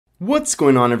What's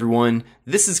going on, everyone?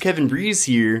 This is Kevin Breeze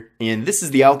here, and this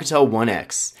is the Alcatel One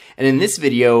X. And in this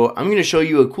video, I'm going to show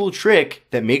you a cool trick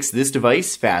that makes this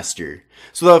device faster.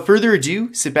 So without further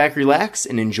ado, sit back, relax,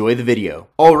 and enjoy the video.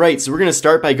 Alright, so we're going to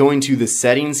start by going to the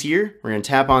settings here. We're going to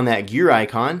tap on that gear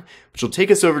icon, which will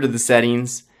take us over to the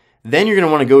settings. Then you're going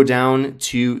to want to go down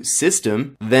to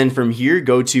System. Then from here,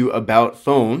 go to About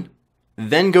Phone.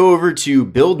 Then go over to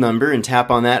Build Number and tap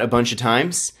on that a bunch of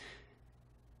times.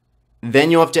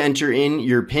 Then you'll have to enter in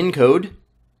your PIN code.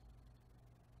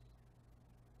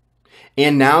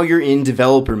 And now you're in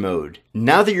developer mode.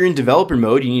 Now that you're in developer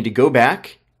mode, you need to go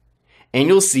back and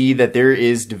you'll see that there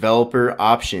is developer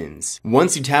options.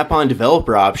 Once you tap on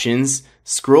developer options,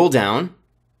 scroll down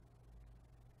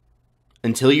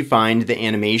until you find the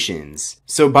animations.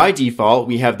 So by default,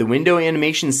 we have the window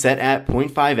animation set at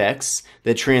 0.5x,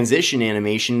 the transition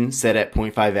animation set at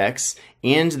 0.5x,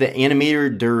 and the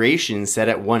animator duration set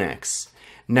at 1x.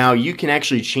 Now you can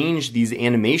actually change these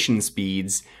animation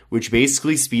speeds, which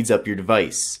basically speeds up your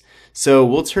device. So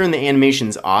we'll turn the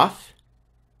animations off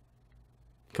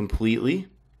completely.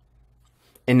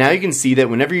 And now you can see that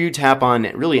whenever you tap on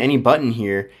really any button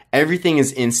here, everything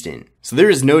is instant. So there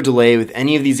is no delay with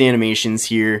any of these animations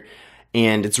here,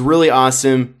 and it's really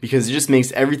awesome because it just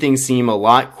makes everything seem a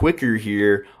lot quicker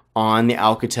here on the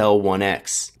Alcatel One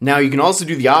X. Now you can also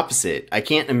do the opposite. I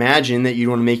can't imagine that you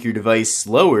want to make your device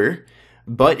slower,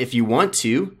 but if you want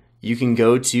to, you can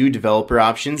go to developer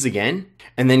options again,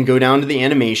 and then go down to the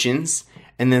animations,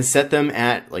 and then set them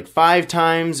at like 5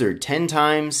 times or 10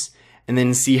 times, and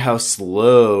then see how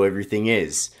slow everything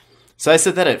is. So I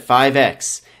set that at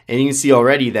 5x, and you can see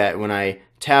already that when I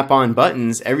tap on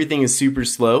buttons, everything is super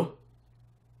slow.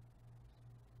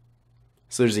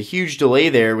 So there's a huge delay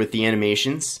there with the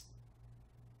animations.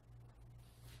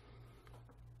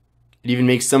 It even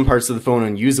makes some parts of the phone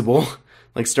unusable,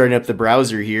 like starting up the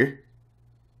browser here.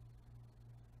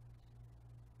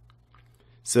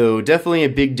 So definitely a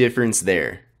big difference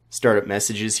there. Start up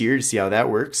messages here to see how that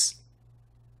works.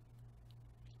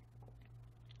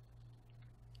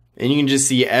 And you can just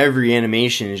see every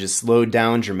animation is just slowed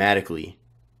down dramatically.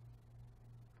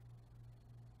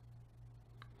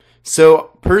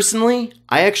 So personally,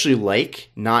 I actually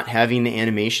like not having the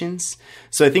animations.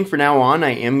 So I think for now on,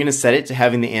 I am going to set it to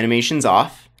having the animations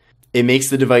off. It makes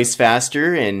the device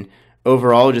faster and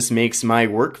overall just makes my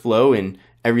workflow and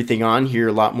everything on here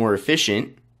a lot more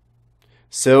efficient.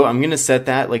 So I'm going to set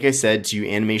that, like I said, to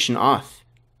animation off.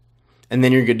 And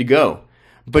then you're good to go.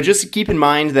 But just keep in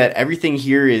mind that everything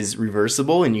here is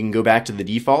reversible and you can go back to the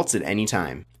defaults at any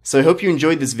time. So I hope you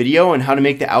enjoyed this video on how to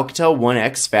make the Alcatel One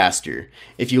X faster.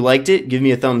 If you liked it, give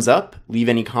me a thumbs up, leave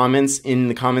any comments in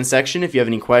the comment section if you have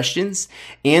any questions,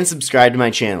 and subscribe to my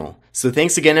channel. So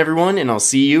thanks again, everyone, and I'll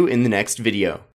see you in the next video.